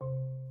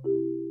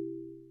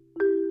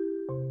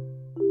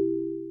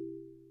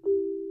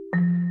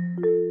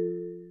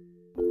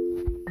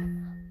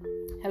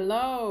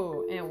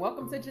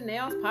welcome to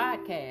Janelle's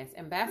podcast,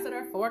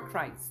 Ambassador for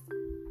Christ.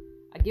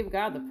 I give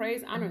God the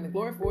praise, honor, and the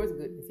glory for his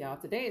goodness, y'all.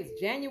 Today is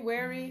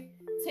January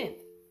 10th,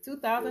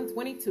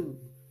 2022.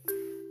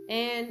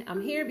 And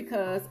I'm here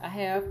because I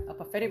have a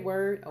prophetic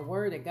word, a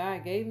word that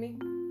God gave me,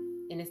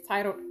 and it's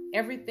titled,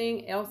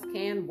 Everything Else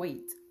Can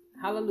Wait.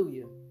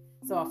 Hallelujah.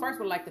 So I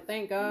first would like to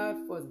thank God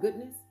for his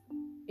goodness.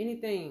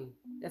 Anything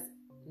that's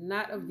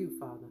not of you,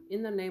 Father,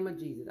 in the name of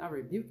Jesus, I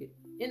rebuke it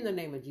in the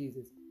name of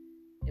Jesus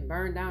and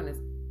burn down this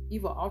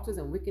evil altars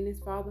and wickedness,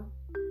 Father.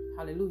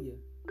 Hallelujah.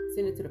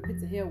 Send it to the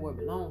pits of hell where it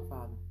belongs,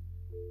 Father.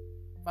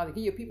 Father,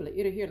 give your people an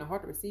ear to hear and a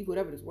heart to receive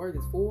whatever this word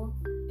is for,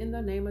 in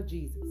the name of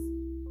Jesus.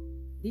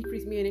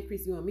 Decrease me and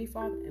increase you and me,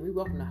 Father, and we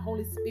welcome the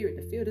Holy Spirit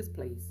to fill this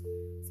place.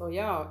 So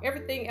y'all,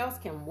 everything else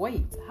can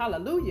wait.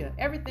 Hallelujah.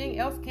 Everything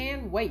else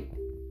can wait.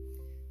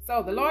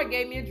 So the Lord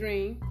gave me a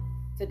dream.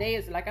 Today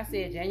is, like I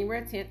said,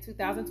 January 10th,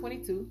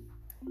 2022.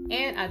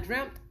 And I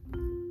dreamt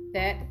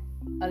that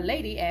a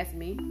lady asked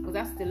me, was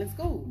I still in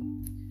school?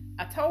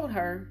 I told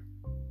her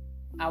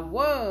I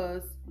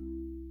was,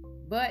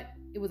 but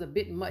it was a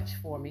bit much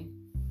for me.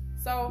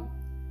 So,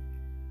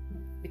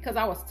 because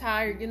I was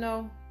tired,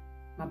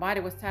 my body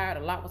was tired. A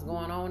lot was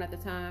going on at the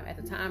time. At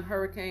the time,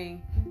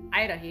 Hurricane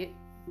Ida hit,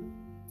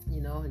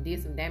 and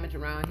did some damage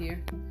around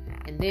here.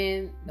 And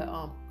then the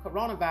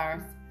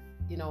coronavirus,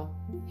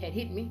 had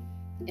hit me.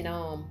 And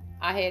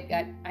I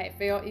had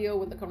fell ill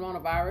with the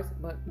coronavirus,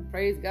 but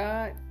praise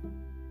God,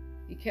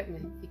 He kept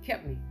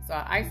me. So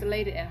I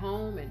isolated at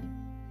home, and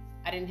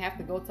I didn't have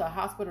to go to a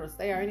hospital or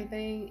stay or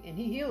anything, and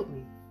He healed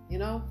me,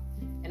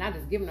 And I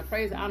just give Him the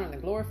praise, the honor, and the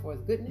glory for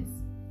His goodness.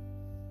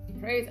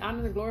 Praise, honor,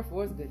 and the glory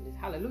for His goodness.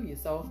 Hallelujah.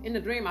 So in the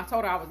dream, I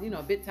told her I was,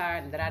 a bit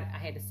tired and that I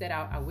had to set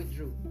out. I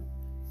withdrew.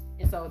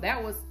 And so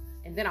that was,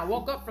 and then I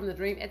woke up from the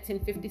dream at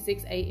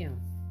 10:56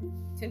 a.m.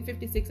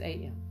 10:56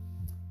 a.m.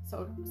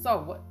 So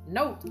what?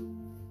 Note,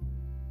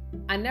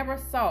 I never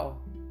saw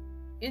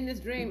in this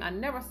dream, I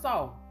never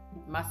saw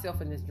myself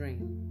in this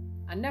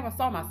dream. I never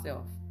saw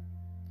myself.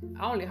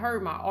 I only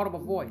heard my audible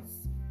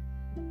voice.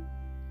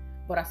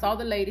 But I saw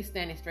the lady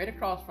standing straight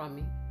across from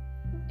me,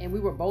 and we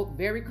were both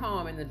very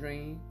calm in the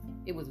dream.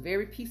 It was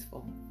very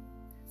peaceful.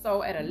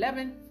 So at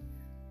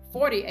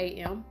 11:40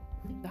 a.m.,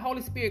 the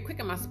Holy Spirit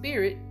quickened my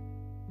spirit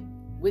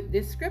with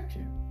this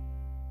scripture.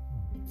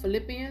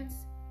 Philippians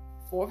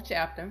 4th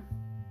chapter,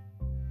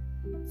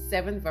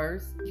 7th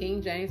verse, New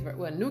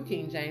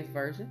King James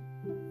Version.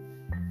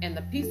 And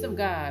the peace of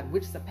God,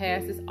 which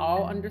surpasses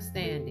all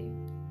understanding,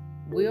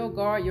 will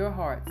guard your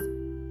hearts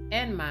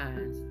and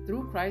minds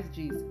through Christ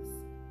Jesus.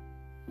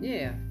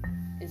 Yeah.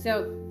 And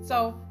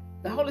so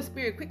the Holy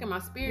Spirit quickened my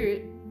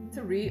spirit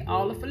to read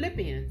all of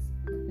Philippians.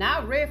 Now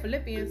I've read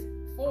Philippians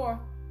 4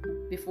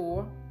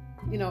 before,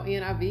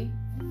 NIV.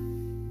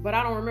 But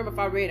I don't remember if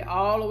I read it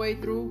all the way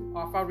through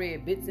or if I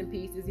read bits and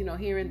pieces,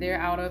 here and there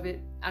out of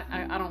it.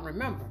 I don't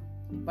remember.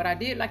 But I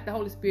did, like the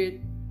Holy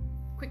Spirit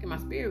quickened my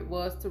spirit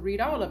was to read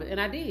all of it. And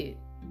I did.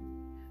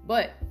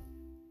 But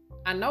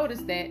I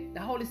noticed that the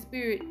Holy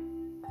Spirit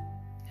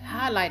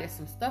highlighted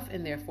some stuff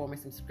in there for me,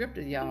 some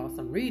scriptures, y'all,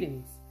 some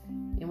readings.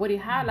 And what He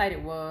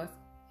highlighted was,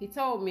 He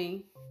told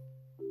me,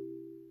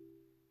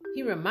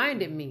 He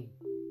reminded me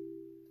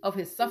of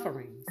His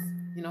sufferings,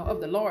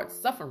 of the Lord's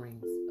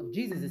sufferings, of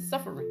Jesus'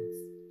 sufferings.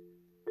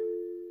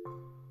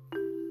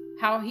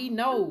 How He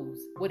knows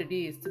what it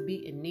is to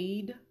be in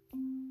need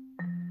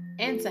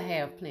and to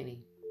have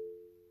plenty.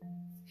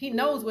 He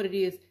knows what it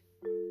is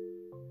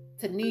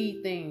to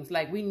need things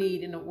like we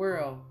need in the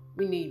world.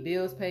 We need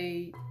bills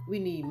paid. We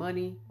need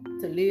money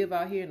to live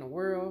out here in the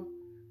world.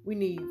 We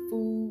need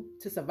food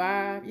to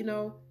survive,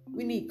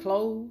 We need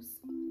clothes.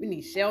 We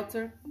need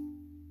shelter.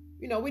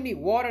 We need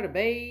water to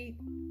bathe.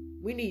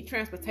 We need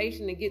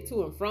transportation to get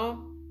to and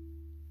from.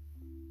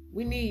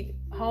 We need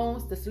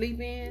homes to sleep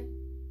in.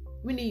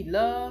 We need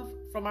love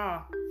from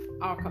our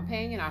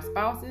companion, our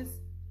spouses.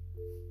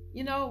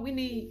 We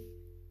need,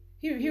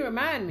 he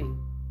remind me,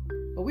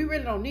 but we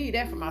really don't need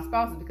that from our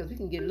spouses because we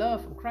can get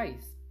love from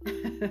Christ.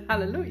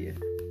 Hallelujah.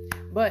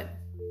 But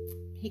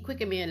He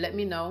quickened me and let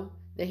me know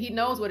that He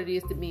knows what it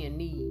is to be in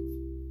need.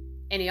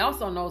 And He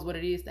also knows what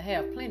it is to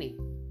have plenty,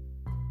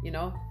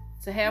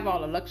 to have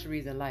all the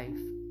luxuries in life,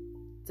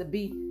 to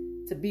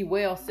be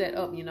well set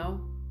up,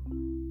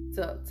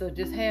 to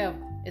just have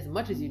as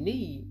much as you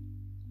need.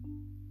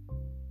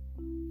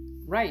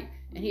 Right.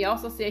 And He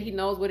also said He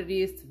knows what it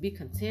is to be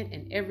content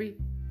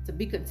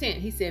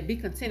He said, be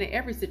content in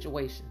every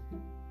situation.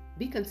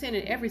 Be content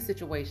in every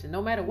situation,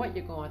 no matter what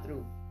you're going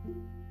through.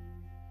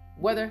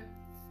 Whether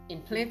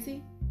in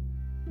plenty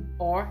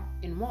or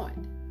in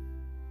want.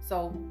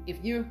 So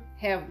if you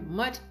have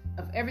much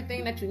of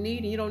everything that you need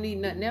and you don't need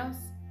nothing else,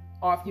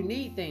 or if you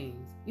need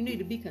things, you need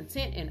to be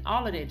content in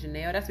all of that,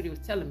 Janelle. That's what He was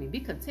telling me. Be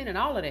content in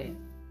all of that.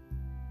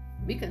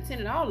 Be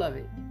content in all of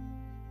it.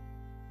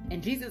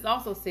 And Jesus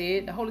also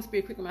said, the Holy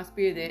Spirit quickened my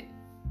spirit, that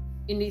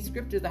in these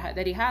scriptures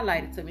that He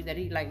highlighted to me, that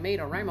He made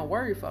a rhema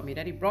word for me,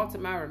 that He brought to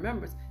my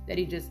remembrance, that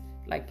He just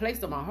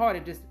placed on my heart.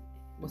 It just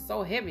was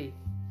so heavy.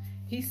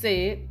 He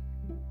said,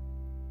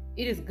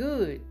 it is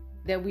good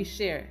that we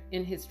share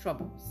in His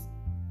troubles.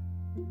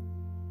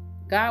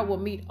 God will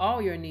meet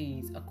all your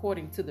needs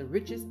according to the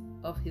riches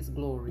of his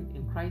glory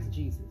in Christ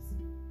Jesus.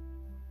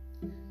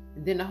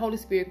 And then the Holy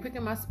Spirit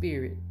quickened my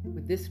spirit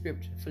with this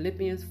scripture,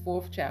 Philippians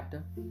 4th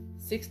chapter,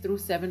 6 through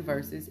 7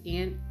 verses,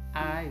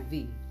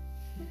 NIV.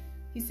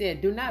 He said,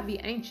 do not be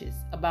anxious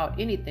about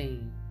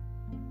anything,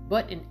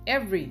 but in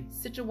every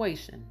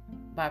situation,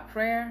 by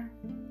prayer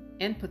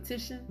and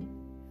petition,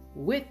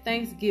 with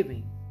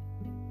thanksgiving,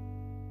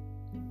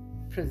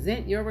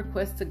 present your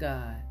request to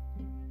God.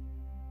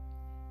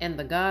 And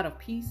the God of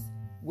peace,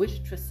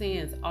 which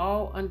transcends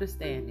all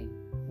understanding,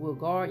 will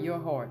guard your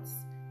hearts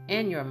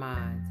and your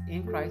minds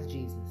in Christ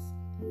Jesus.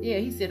 Yeah,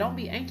 he said, don't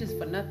be anxious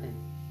for nothing,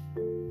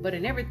 but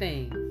in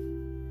everything,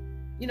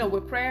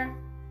 with prayer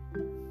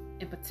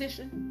and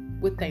petition,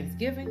 with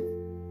thanksgiving,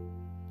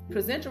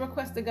 present your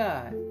request to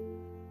God.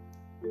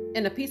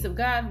 And the peace of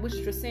God,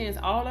 which transcends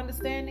all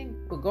understanding,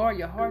 will guard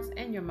your hearts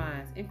and your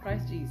minds in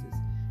Christ Jesus.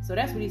 So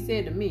that's what he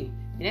said to me.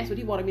 And that's what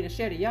he wanted me to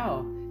share to y'all.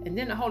 And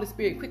then the Holy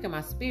Spirit quickened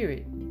my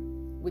spirit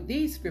with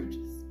these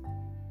scriptures.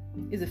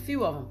 There's a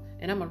few of them,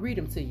 and I'm going to read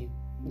them to you.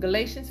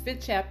 Galatians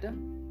 5th chapter,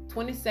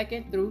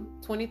 22nd through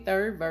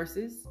 23rd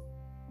verses,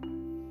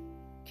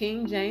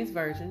 King James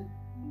Version.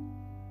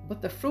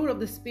 But the fruit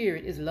of the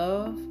Spirit is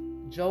love,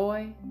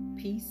 joy,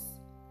 peace,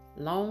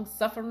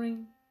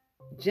 long-suffering,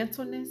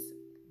 gentleness,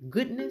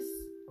 goodness,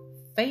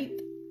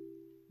 faith,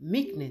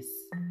 meekness,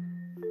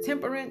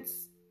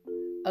 temperance.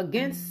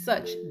 Against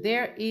such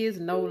there is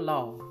no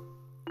law.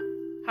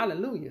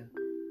 Hallelujah.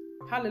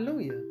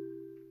 Hallelujah.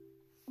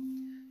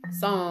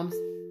 Psalms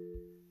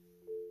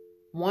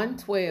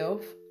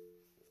 112,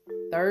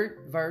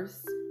 3rd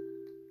verse,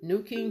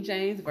 New King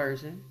James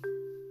Version.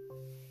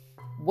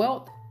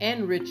 Wealth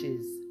and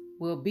riches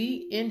will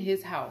be in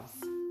his house,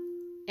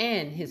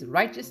 and his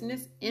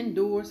righteousness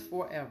endures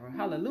forever.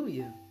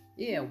 Hallelujah.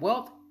 Yeah,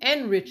 wealth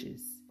and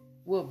riches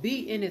will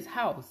be in his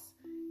house,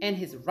 and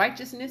his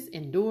righteousness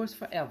endures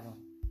forever.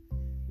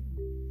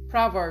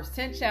 Proverbs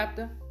 10th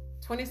chapter,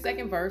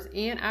 22nd verse,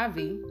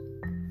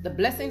 NIV. The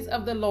blessings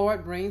of the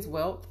Lord brings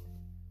wealth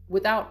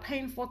without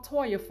painful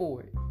toil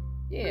for it.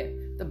 Yeah,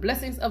 the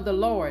blessings of the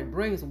Lord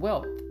brings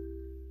wealth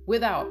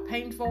without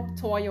painful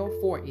toil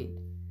for it.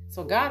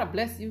 So God will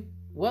bless you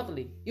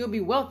wealthily. You'll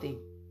be wealthy.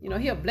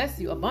 He'll bless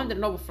you abundant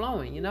and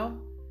overflowing,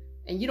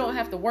 and you don't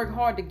have to work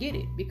hard to get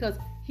it, because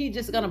he's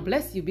just going to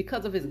bless you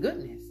because of his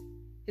goodness,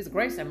 his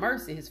grace and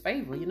mercy, his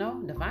favor,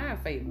 divine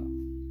favor,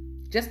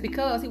 just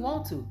because he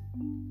wants to.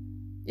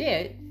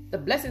 Yeah, the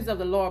blessings of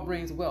the Lord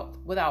brings wealth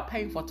without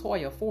painful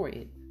toil for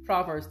it.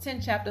 Proverbs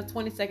 10 chapter,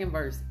 22nd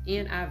verse,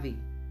 NIV.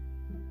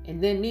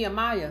 And then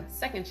Nehemiah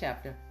 2nd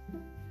chapter,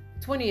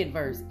 20th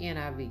verse,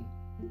 NIV.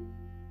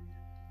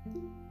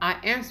 I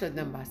answered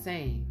them by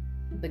saying,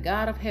 the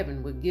God of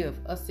heaven will give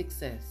us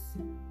success.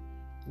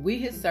 We,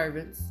 his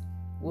servants,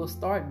 will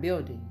start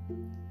building.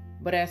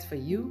 But as for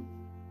you,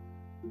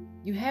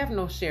 you have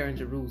no share in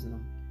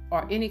Jerusalem,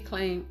 or any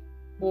claim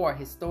or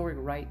historic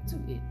right to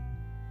it.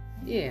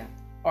 Yeah,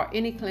 or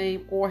any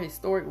claim or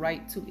historic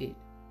right to it.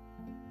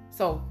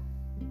 So,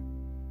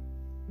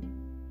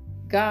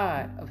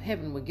 God of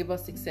heaven will give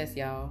us success,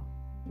 y'all.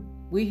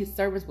 We, his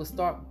servants, will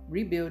start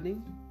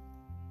rebuilding.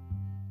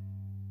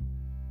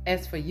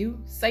 As for you,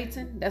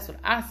 Satan, that's what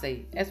I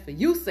say. As for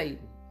you, Satan,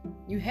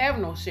 you have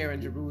no share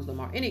in Jerusalem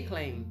or any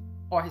claim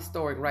or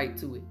historic right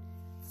to it.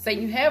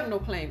 Satan, you have no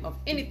claim of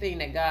anything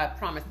that God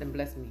promised and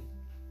blessed me.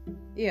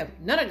 Yeah,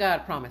 none of God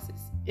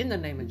promises. In the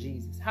name of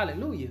Jesus.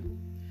 Hallelujah.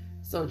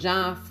 So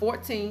John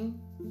 14,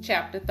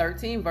 chapter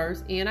 13,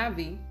 verse,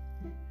 NIV.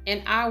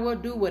 And I will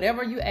do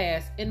whatever you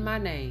ask in my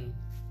name,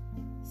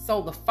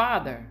 so the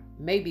Father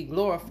may be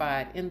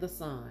glorified in the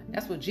Son.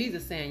 That's what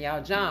Jesus is saying,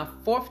 y'all. John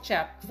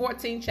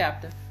 14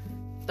 chapter,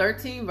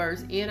 13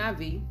 verse,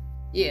 NIV.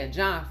 Yeah,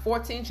 John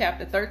 14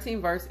 chapter,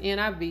 13 verse,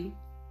 NIV.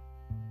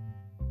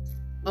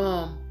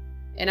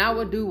 And I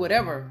will do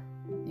whatever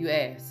you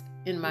ask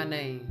in my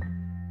name,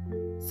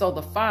 so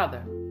the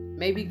Father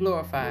may be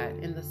glorified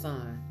in the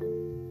Son.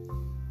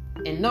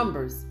 In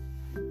Numbers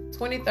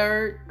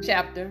 23rd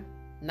chapter,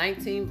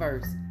 19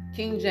 verse,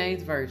 King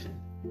James Version.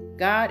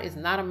 God is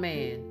not a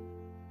man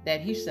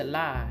that he should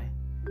lie,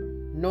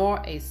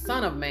 nor a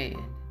son of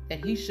man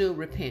that he should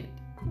repent.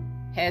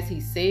 Has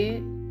he said,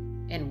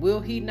 and will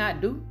he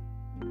not do?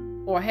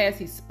 Or has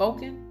he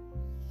spoken,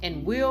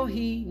 and will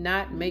he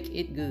not make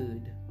it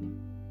good?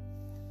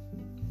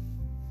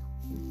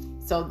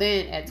 So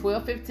then at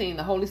 12:15,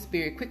 the Holy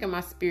Spirit quickened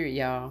my spirit,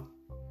 y'all,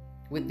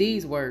 with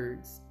these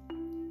words.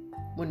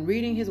 When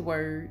reading his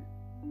word,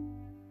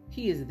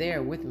 he is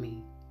there with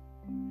me,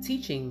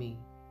 teaching me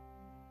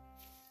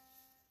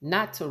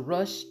not to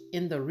rush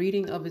in the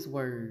reading of his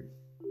word.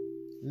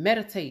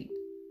 Meditate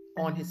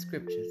on his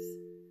scriptures.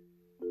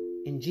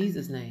 In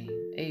Jesus' name,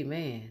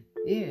 amen.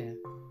 Yeah.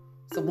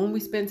 So when we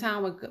spend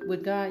time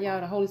with God, y'all,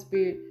 the Holy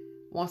Spirit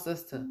wants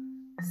us to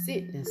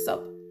sit and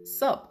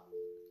sup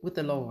with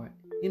the Lord.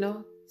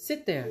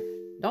 Sit there.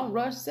 Don't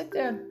rush. Sit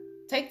there.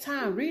 Take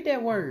time. Read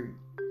that word.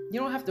 You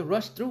don't have to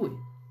rush through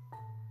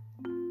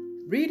it.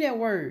 Read that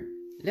word.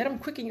 Let him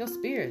quicken your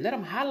spirit. Let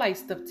him highlight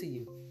stuff to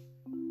you.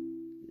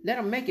 Let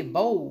them make it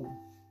bold,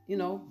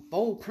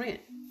 bold print,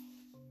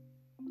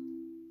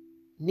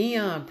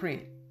 neon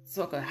print,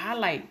 so it can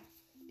highlight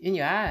in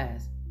your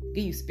eyes,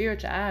 give you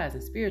spiritual eyes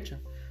and spiritual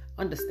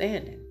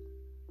understanding.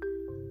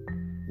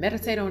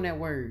 Meditate on that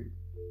word.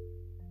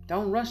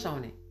 Don't rush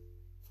on it,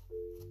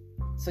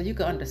 so you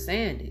can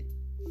understand it.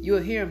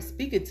 You'll hear him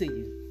speaking to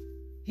you.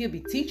 He'll be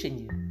teaching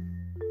you.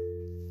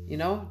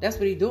 That's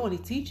what he's doing.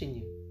 He's teaching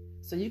you.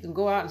 So you can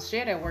go out and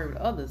share that word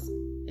with others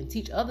and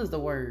teach others the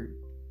word.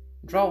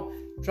 Draw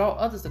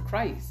others to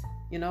Christ,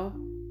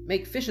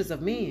 Make fishers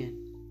of men.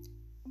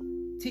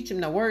 Teach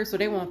them the word so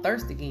they won't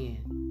thirst again.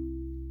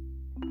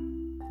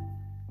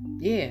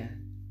 Yeah.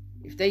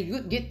 If they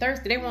get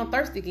thirsty, they won't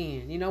thirst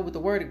again. With the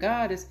word of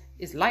God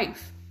is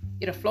life.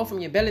 It'll flow from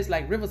your bellies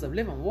like rivers of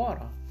living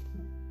water.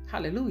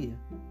 Hallelujah.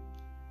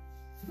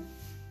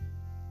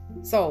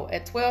 So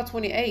at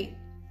 12:28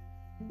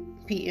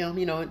 p.m.,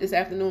 this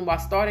afternoon,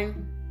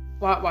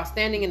 while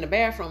standing in the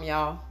bathroom,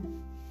 y'all,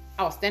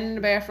 I was standing in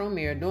the bathroom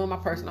mirror doing my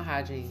personal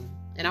hygiene.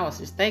 And I was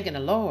just thanking the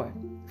Lord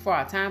for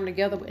our time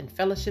together and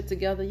fellowship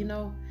together,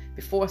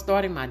 before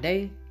starting my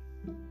day.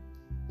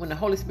 When the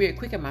Holy Spirit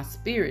quickened my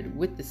spirit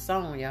with this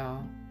song,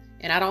 y'all.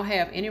 And I don't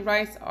have any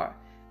rights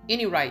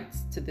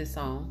to this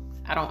song.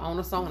 I don't own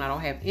a song, and I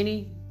don't have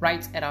any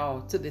rights at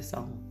all to this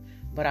song.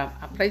 But I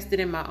placed it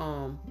in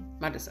I'm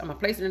gonna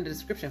place it in the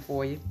description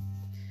for you.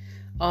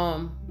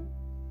 And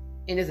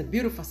it's a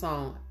beautiful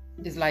song.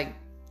 It's like,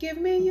 give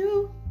me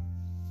you.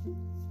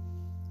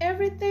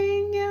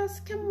 Everything else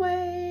can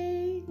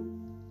wait.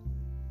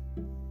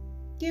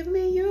 Give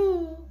me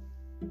you.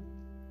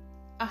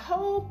 I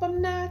hope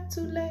I'm not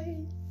too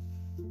late.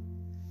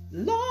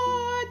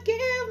 Lord,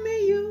 give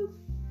me you.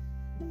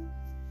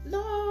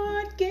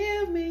 Lord,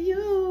 give me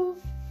you.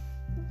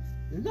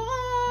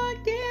 Lord,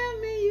 give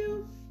me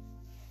you.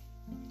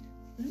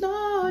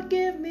 Lord,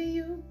 give me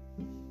you.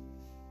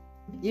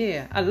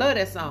 Yeah, I love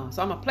that song.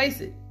 So I'm going to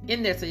place it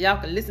in there so y'all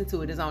can listen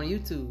to it. It's on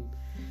YouTube.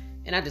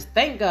 And I just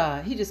thank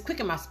God. He just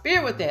quickened my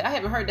spirit with that. I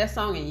haven't heard that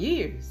song in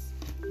years.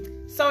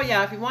 So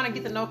y'all, if you want to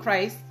get to know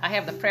Christ, I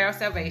have the prayer of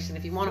salvation.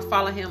 If you want to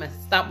follow him and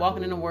stop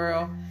walking in the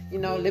world,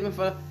 living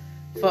for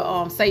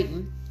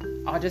Satan,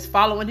 or just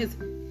following his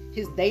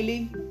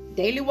daily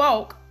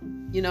walk,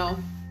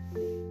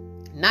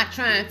 not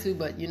trying to,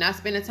 but you're not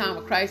spending time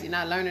with Christ, you're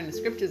not learning the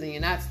scriptures, and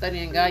you're not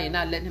studying God, you're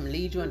not letting him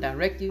lead you and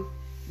direct you,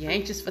 you're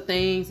anxious for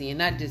things, and you're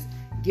not just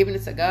giving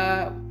it to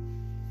God,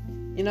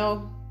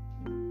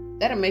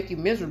 that'll make you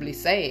miserably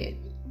sad.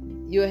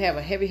 You'll have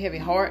a heavy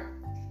heart.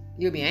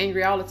 You'll be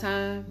angry all the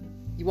time.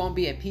 You won't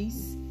be at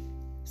peace.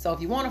 So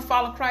if you want to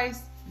follow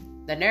Christ,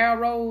 the narrow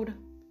road,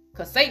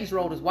 because Satan's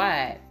road is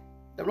wide.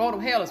 The road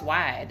of hell is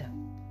wide.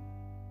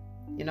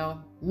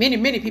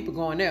 Many people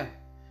going there.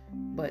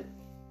 But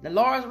the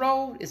Lord's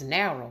road is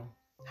narrow.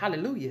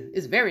 Hallelujah.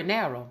 It's very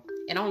narrow,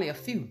 and only a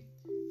few.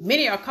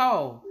 Many are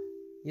called,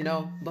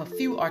 but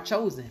few are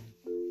chosen.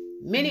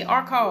 Many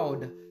are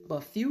called,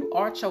 but few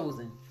are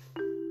chosen.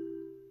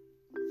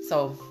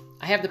 So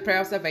I have the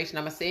prayer of salvation.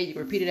 I'm going to say it. You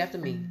can repeat it after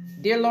me.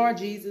 Dear Lord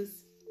Jesus,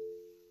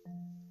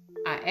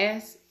 I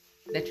ask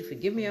that you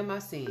forgive me of my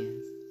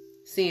sins.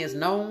 Sins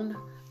known,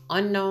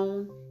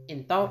 unknown,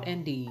 in thought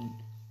and deed.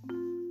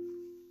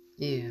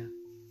 Yeah.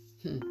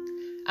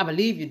 I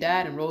believe you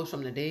died and rose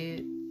from the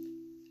dead.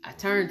 I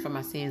turn from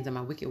my sins and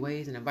my wicked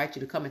ways and invite you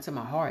to come into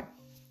my heart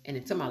and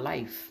into my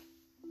life.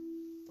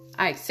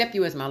 I accept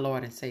you as my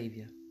Lord and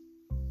Savior.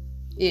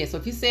 Yeah, so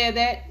if you said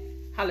that,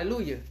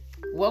 hallelujah.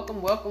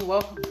 Welcome, welcome,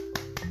 welcome.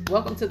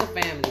 Welcome to the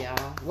family,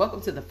 y'all.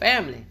 Welcome to the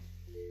family.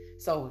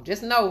 So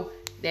just know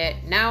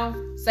that now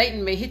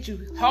Satan may hit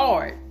you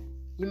hard.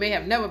 You may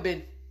have never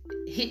been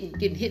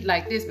getting hit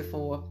like this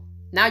before.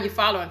 Now you're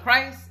following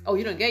Christ. Oh,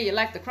 you done gave your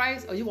life to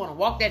Christ. Or you want to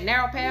walk that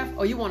narrow path.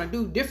 Or you want to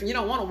do different. You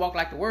don't want to walk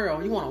like the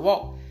world. You want to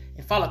walk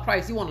and follow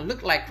Christ. You want to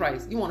look like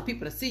Christ. You want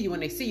people to see you. When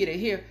they see you, they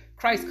hear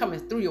Christ coming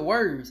through your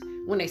words.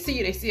 When they see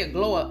you, they see a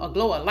glow of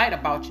light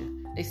about you.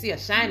 They see a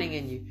shining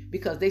in you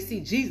because they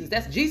see Jesus.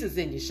 That's Jesus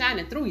in you,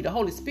 shining through you, the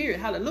Holy Spirit.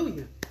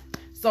 Hallelujah.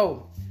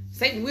 So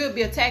Satan will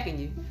be attacking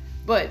you.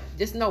 But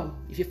just know,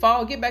 if you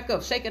fall, get back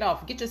up, shake it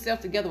off, get yourself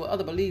together with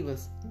other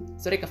believers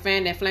so they can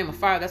fan that flame of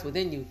fire that's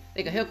within you.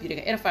 They can help you. They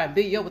can edify and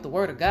build you up with the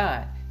word of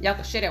God. Y'all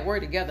can share that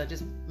word together.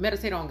 Just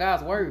meditate on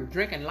God's word,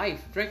 drinking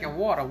life, drinking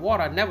water.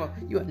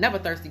 You will never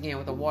thirst again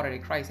with the water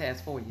that Christ has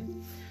for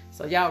you.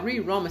 So y'all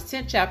read Romans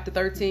 10 chapter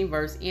 13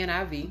 verse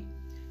NIV.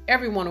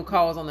 Everyone who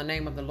calls on the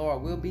name of the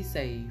Lord will be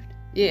saved.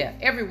 Yeah,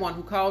 everyone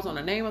who calls on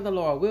the name of the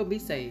Lord will be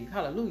saved.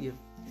 Hallelujah.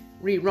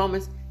 Read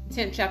Romans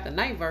 10 chapter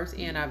 9 verse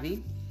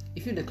NIV.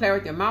 If you declare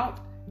with your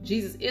mouth,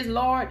 Jesus is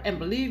Lord, and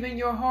believe in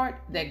your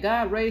heart that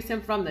God raised him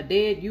from the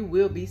dead, you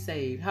will be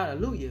saved.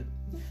 Hallelujah.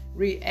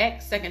 Read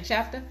Acts 2nd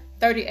chapter,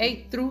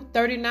 38 through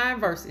 39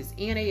 verses.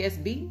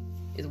 NASB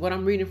is what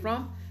I'm reading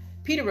from.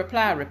 Peter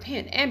replied,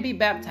 repent and be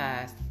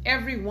baptized,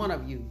 every one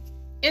of you,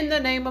 in the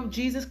name of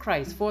Jesus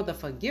Christ for the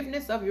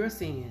forgiveness of your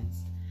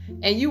sins,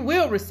 and you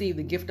will receive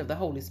the gift of the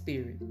Holy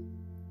Spirit.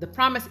 The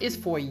promise is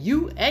for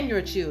you and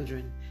your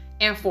children,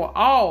 and for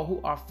all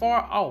who are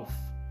far off,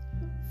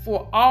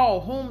 for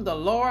all whom the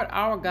Lord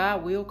our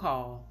God will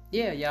call.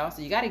 Yeah, y'all.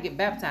 So you got to get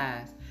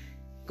baptized.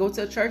 Go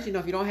to a church.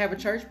 If you don't have a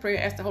church, pray,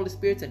 ask the Holy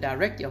Spirit to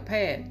direct your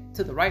path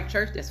to the right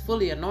church that's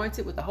fully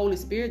anointed with the Holy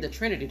Spirit, the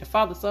Trinity, the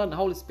Father, Son, and the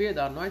Holy Spirit.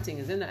 The anointing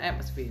is in the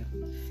atmosphere.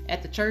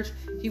 At the church,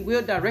 He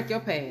will direct your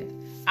path.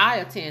 I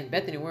attend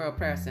Bethany World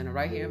Prayer Center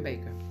right here in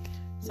Baker.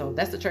 So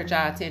that's the church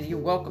I attend. You're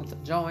welcome to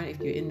join if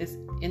you're in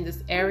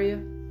this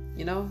area.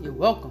 You're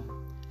welcome.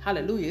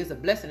 Hallelujah. It's a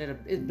blessing.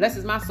 It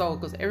blesses my soul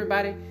because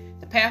everybody,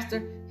 the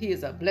pastor, he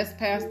is a blessed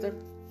pastor.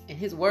 And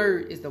his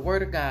word is the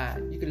word of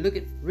God. You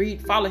can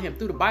follow him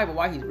through the Bible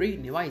while he's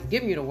reading it, while he's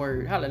giving you the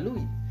word.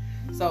 Hallelujah.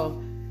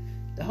 So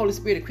the Holy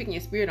Spirit will quicken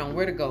your spirit on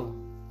where to go,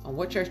 on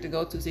what church to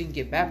go to so you can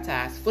get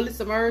baptized, fully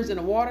submerged in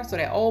the water so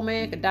that old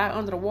man could die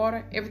under the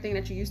water. Everything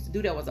that you used to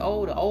do that was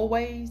old, the old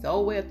ways, the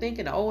old way of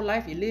thinking, the old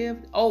life you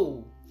lived,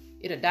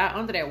 it'll die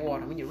under that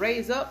water. When you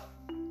raise up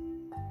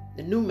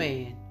the new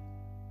man,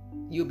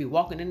 you'll be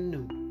walking in the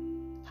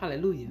new.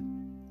 Hallelujah.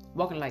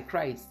 Walking like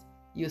Christ.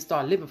 You'll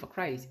start living for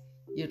Christ.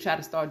 You'll try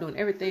to start doing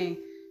everything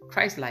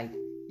Christ-like.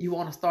 You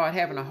want to start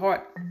having a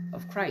heart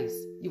of Christ.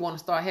 You want to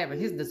start having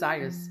His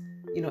desires,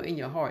 in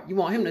your heart. You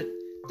want Him to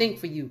think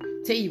for you,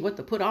 tell you what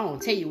to put on,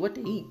 tell you what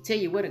to eat, tell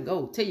you where to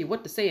go, tell you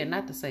what to say and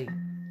not to say.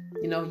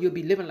 You'll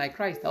be living like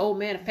Christ. The old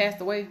man has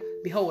passed away.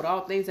 Behold,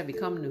 all things have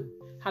become new.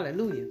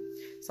 Hallelujah.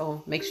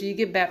 So make sure you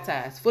get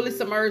baptized, fully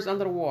submerged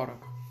under the water.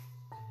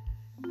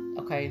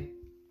 Okay.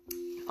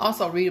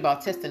 Also read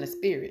about testing the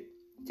spirit.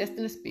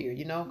 Testing the spirit,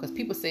 because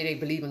people say they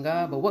believe in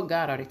God, but what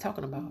God are they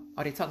talking about?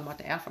 Are they talking about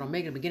the Alpha and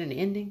Omega, the beginning and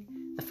the ending,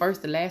 the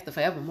first, the last, the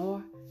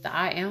forevermore, the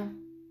I am?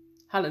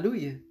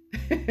 Hallelujah.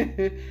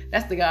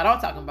 That's the God I'm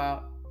talking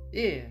about.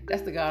 Yeah,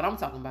 that's the God I'm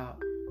talking about.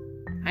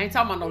 I ain't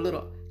talking about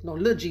no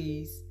little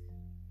G's,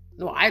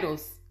 no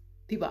idols.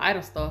 People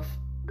idol stuff,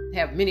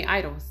 have many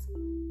idols.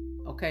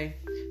 Okay,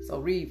 so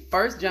read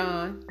 1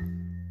 John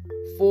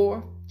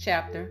 4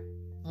 chapter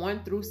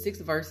 1 through 6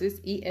 verses,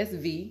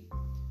 ESV.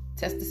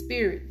 Test the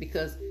spirit,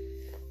 because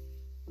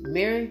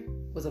Mary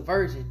was a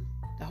virgin.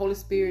 The Holy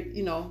Spirit,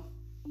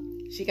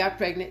 she got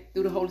pregnant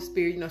through the Holy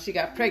Spirit. She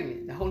got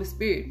pregnant. The Holy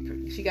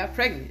Spirit, she got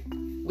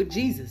pregnant with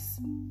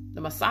Jesus,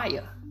 the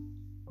Messiah,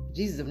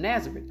 Jesus of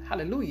Nazareth.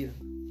 Hallelujah.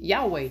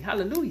 Yahweh.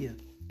 Hallelujah.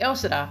 El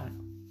Shaddai.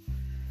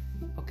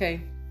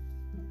 Okay.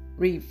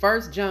 Read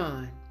 1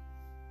 John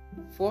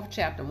 4th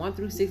chapter 1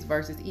 through 6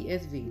 verses,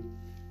 ESV.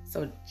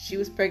 So she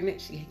was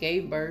pregnant. She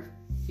gave birth.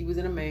 He was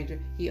in a manger.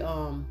 He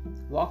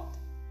walked,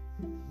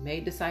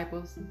 made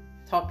disciples,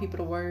 taught people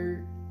the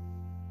word,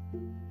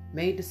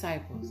 made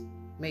disciples,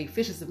 made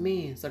fishers of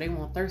men so they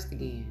won't thirst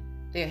again.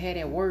 They had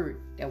that word,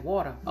 that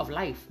water of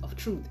life, of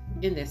truth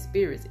in their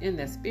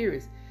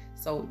spirits,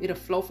 so it'll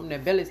flow from their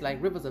bellies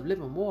like rivers of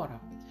living water.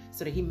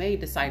 So that He made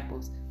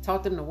disciples,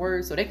 taught them the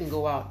word so they can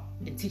go out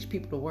and teach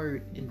people the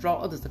word and draw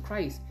others to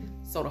Christ,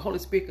 so the Holy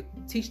Spirit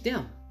could teach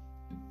them.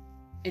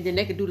 And then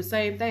they could do the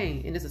same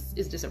thing. And it's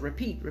just a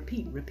repeat,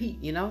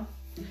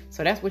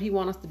 So that's what He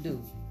wants us to do.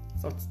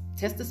 So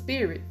test the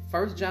spirit,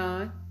 1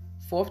 John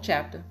 4th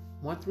chapter,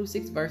 1 through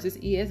 6 verses,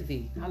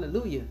 ESV.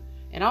 Hallelujah.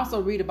 And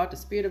also read about the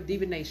spirit of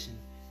divination.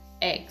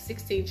 Acts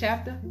 16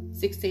 chapter,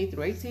 16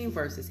 through 18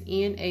 verses,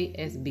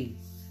 NASB.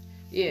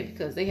 Yeah,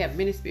 because they have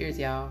many spirits,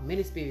 y'all.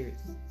 Many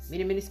spirits.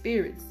 Many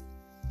spirits.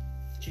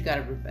 But you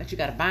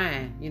gotta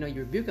bind. You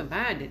rebuke and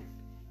bind it.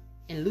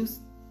 And loose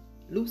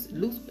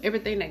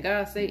everything that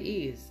God say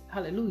is.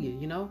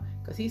 Hallelujah,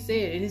 Because He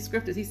said in His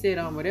scriptures, He said,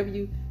 whatever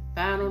you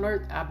bind on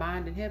earth, I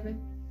bind in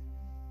heaven.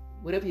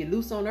 Whatever you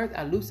loose on earth,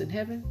 I loose in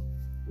heaven.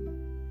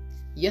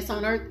 Yes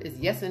on earth is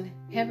yes in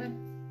heaven.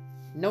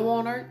 No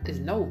on earth is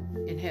no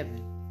in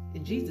heaven.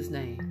 In Jesus'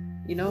 name.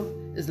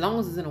 As long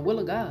as it's in the will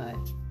of God.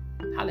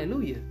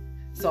 Hallelujah.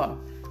 So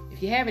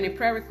if you have any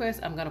prayer requests,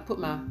 I'm going to put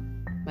my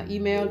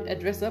email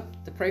address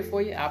up to pray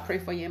for you. I'll pray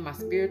for you in my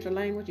spiritual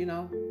language,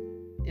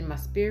 in my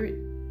spirit.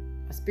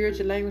 My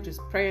spiritual language is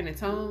praying in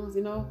tongues,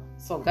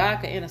 so God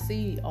can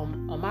intercede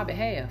on my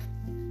behalf,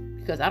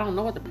 because I don't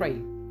know what to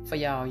pray for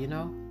y'all,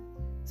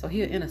 So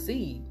He'll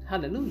intercede.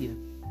 Hallelujah.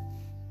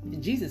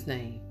 In Jesus'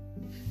 name.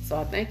 So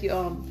I thank you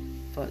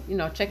for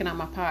checking out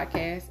my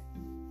podcast.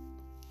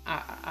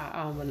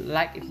 I would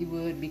like if you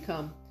would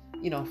become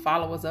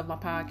followers of my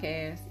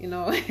podcast,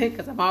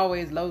 because I'm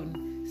always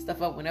loading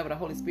stuff up whenever the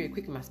Holy Spirit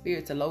quickens my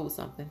spirit to load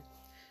something.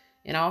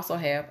 And I also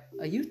have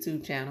a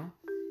YouTube channel.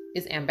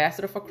 It's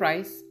Ambassador for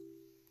Christ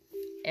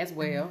as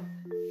well.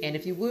 And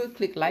if you would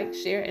click like,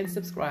 share, and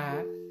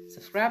subscribe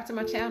to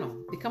my channel.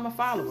 Become a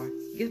follower.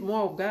 Get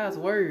more of God's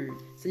word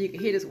so you can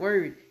hear this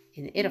word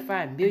and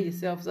edify and build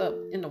yourselves up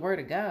in the word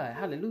of God.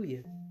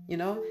 Hallelujah.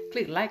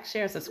 Click like,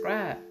 share, and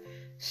subscribe.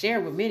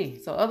 Share with many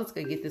so others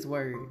can get this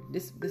word,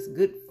 this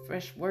good,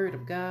 fresh word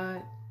of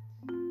God,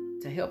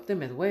 to help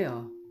them as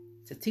well,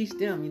 to teach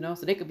them,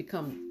 so they could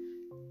become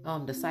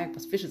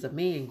disciples, fishers of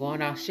men,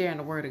 going out sharing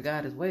the word of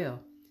God as well.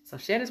 So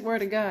share this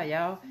word of God,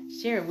 y'all.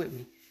 Share it with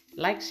me.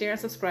 Like, share, and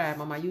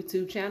subscribe on my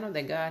YouTube channel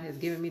that God has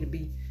given me to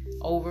be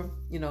over,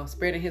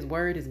 spreading His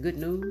word, His good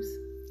news,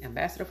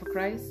 Ambassador for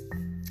Christ.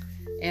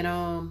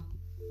 And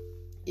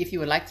if you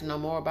would like to know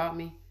more about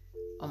me,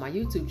 on my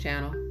YouTube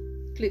channel,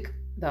 click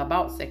the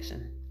About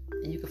section,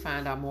 and you can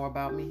find out more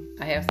about me.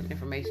 I have some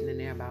information in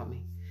there about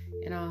me,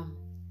 and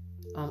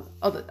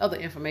other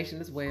information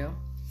as well.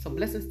 So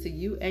blessings to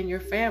you and your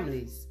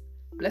families.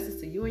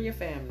 Blessings to you and your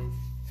families.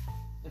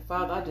 And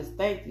Father, I just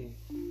thank you,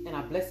 and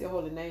I bless your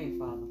holy name,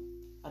 Father.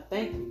 I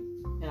thank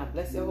you, and I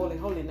bless your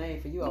holy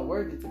name, for you are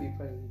worthy to be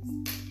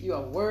praised. You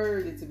are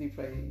worthy to be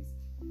praised.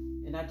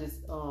 And I just,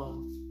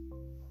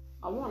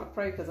 I want to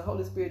pray, because the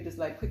Holy Spirit just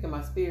like quickened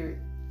my spirit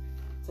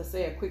to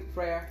say a quick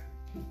prayer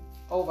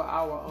over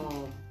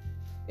our,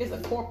 it's a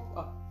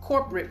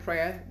corporate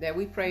prayer that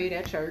we prayed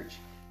at church.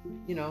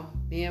 You know,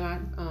 me and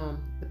my,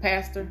 the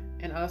pastor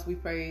and us, we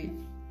prayed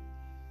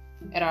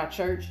at our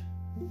church.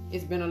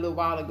 It's been a little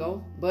while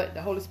ago, but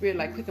the Holy Spirit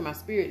like quickened my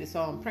spirit. And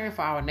so I'm praying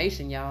for our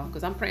nation, y'all,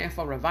 because I'm praying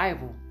for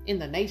revival in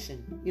the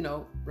nation, you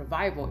know,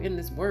 revival in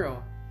this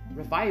world,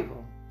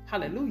 revival.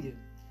 Hallelujah.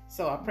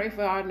 So I pray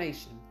for our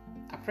nation.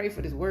 I pray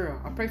for this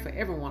world. I pray for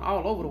everyone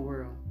all over the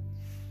world.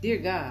 Dear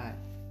God,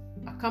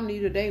 I come to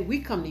you today. We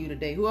come to you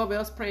today. Whoever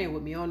else praying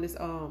with me on this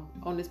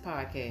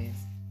podcast.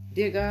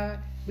 Dear God,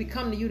 we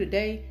come to you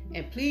today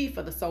and plead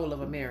for the soul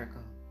of America.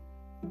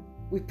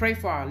 We pray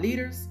for our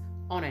leaders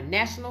on a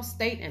national,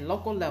 state, and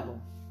local level.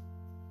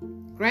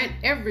 Grant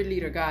every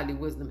leader godly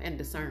wisdom and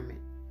discernment.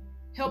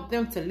 Help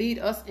them to lead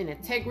us in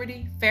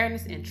integrity,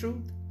 fairness, and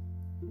truth.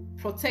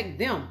 Protect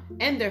them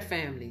and their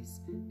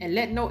families, and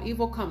let no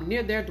evil come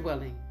near their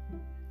dwelling.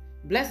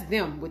 Bless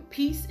them with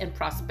peace and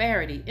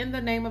prosperity in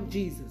the name of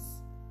Jesus.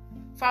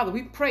 Father,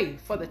 we pray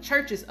for the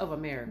churches of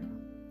America.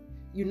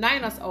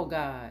 Unite us, O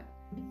God,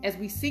 as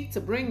we seek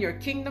to bring your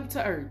kingdom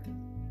to earth.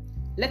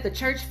 Let the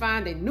church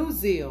find a new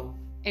zeal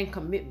and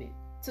commitment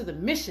to the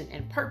mission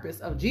and purpose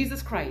of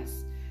Jesus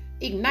Christ.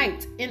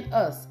 Ignite in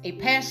us a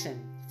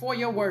passion for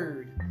your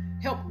word.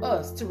 Help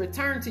us to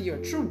return to your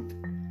truth,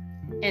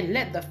 and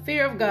let the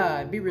fear of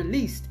God be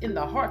released in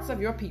the hearts of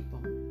your people.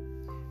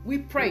 We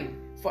pray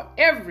for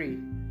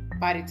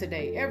everybody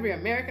today, every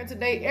American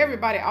today,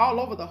 everybody all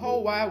over the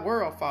whole wide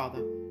world,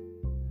 Father,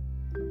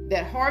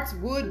 that hearts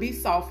would be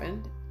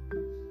softened,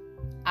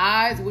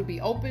 eyes would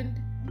be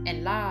opened,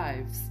 and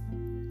lives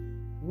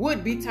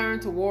would be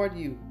turned toward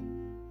you.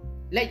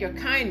 Let your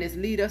kindness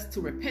lead us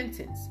to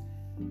repentance.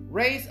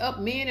 Raise up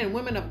men and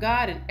women of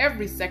God in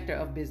every sector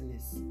of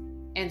business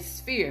and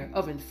sphere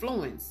of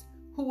influence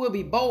who will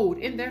be bold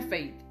in their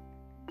faith,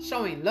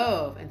 showing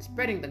love and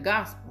spreading the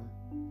gospel.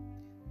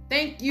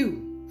 Thank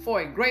you for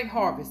a great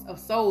harvest of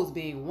souls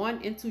being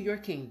won into your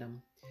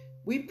kingdom.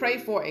 We pray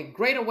for a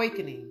great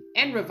awakening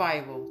and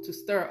revival to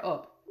stir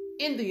up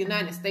in the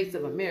United States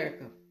of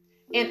America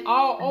and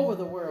all over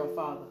the world,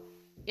 Father,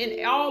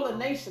 in all the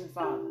nations,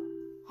 Father.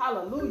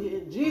 Hallelujah.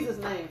 In Jesus'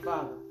 name,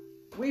 Father,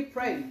 we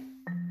pray.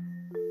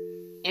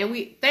 And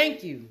we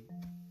thank you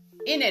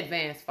in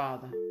advance,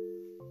 Father.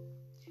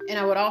 And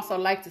I would also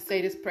like to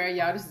say this prayer,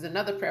 y'all. This is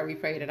another prayer we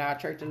prayed at our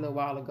church a little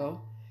while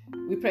ago.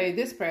 We prayed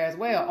this prayer as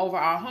well over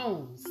our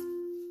homes.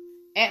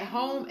 At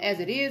home as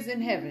it is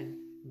in heaven.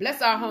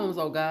 Bless our homes,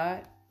 oh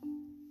God.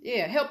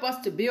 Yeah, help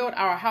us to build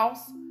our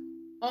house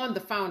on the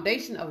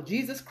foundation of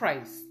Jesus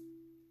Christ.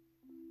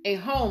 A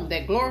home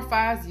that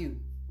glorifies you.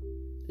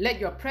 Let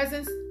your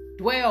presence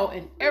dwell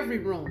in every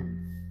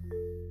room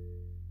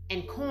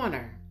and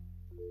corner,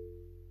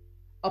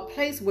 a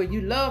place where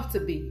you love to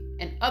be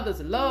and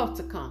others love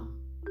to come.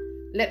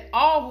 Let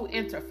all who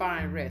enter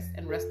find rest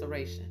and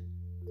restoration.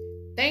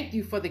 Thank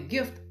you for the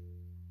gift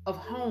of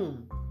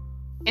home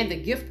and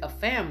the gift of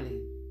family.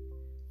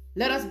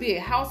 Let us be a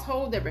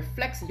household that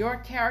reflects your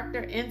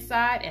character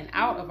inside and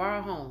out of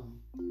our home.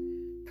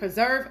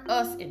 Preserve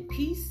us in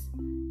peace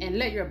and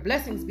let your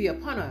blessings be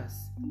upon us.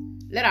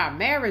 Let our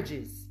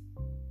marriages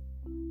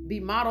be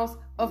models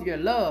of your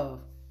love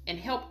and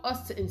help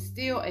us to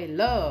instill a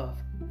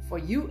love for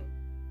you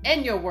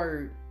and your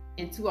word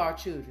into our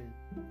children.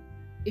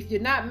 If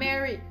you're not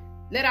married,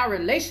 let our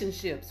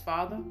relationships,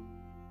 Father,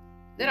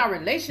 let our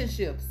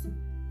relationships,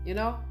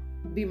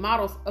 be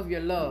models of your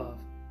love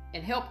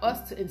and help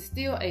us to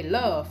instill a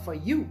love for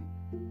you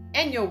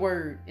and your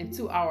word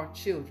into our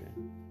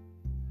children.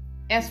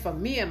 As for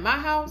me and my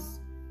house,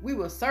 we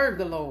will serve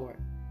the Lord.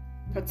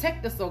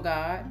 Protect us, O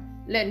God.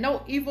 Let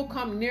no evil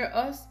come near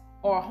us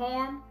or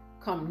harm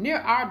come near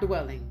our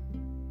dwelling.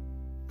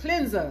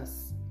 Cleanse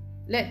us.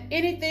 Let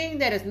anything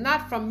that is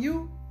not from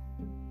you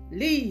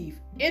leave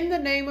in the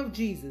name of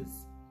Jesus.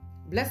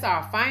 Bless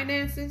our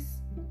finances.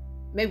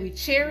 May we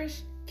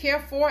cherish, care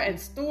for, and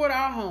steward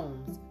our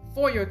homes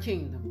for your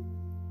kingdom.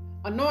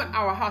 Anoint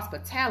our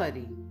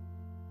hospitality.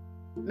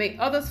 May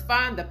others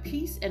find the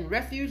peace and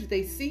refuge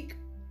they seek.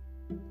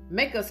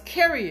 Make us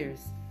carriers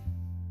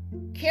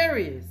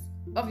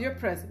of your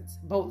presence,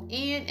 both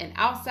in and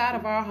outside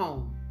of our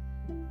home.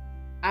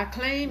 I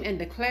claim and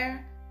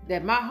declare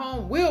that my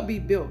home will be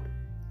built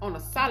on a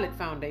solid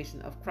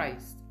foundation of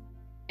Christ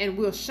and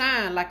will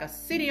shine like a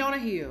city on a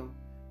hill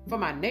for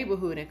my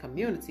neighborhood and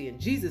community in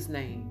Jesus'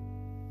 name.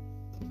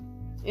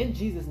 In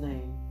Jesus'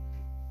 name.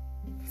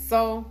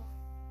 So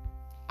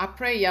I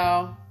pray,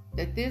 y'all,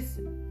 that this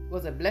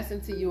was a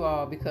blessing to you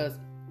all, because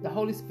the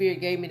Holy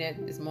Spirit gave me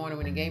that this morning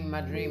when he gave me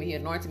my dream. He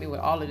anointed me with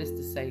all of this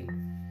to say.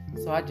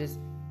 So I just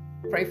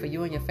pray for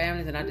you and your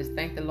families, and I just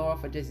thank the Lord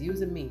for just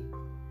using me,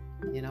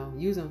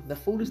 using the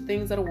foolish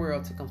things of the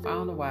world to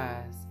confound the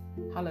wise.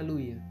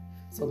 Hallelujah.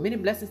 So many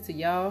blessings to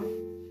y'all,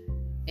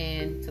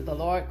 and to the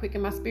Lord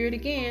quicken my spirit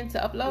again to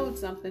upload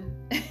something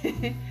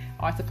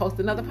or to post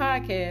another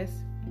podcast.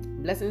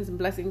 Blessings and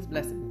blessings,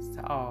 blessings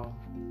to all.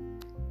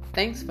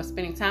 Thanks for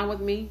spending time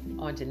with me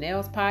on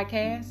Janelle's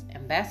podcast,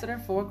 Ambassador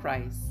for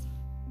Christ.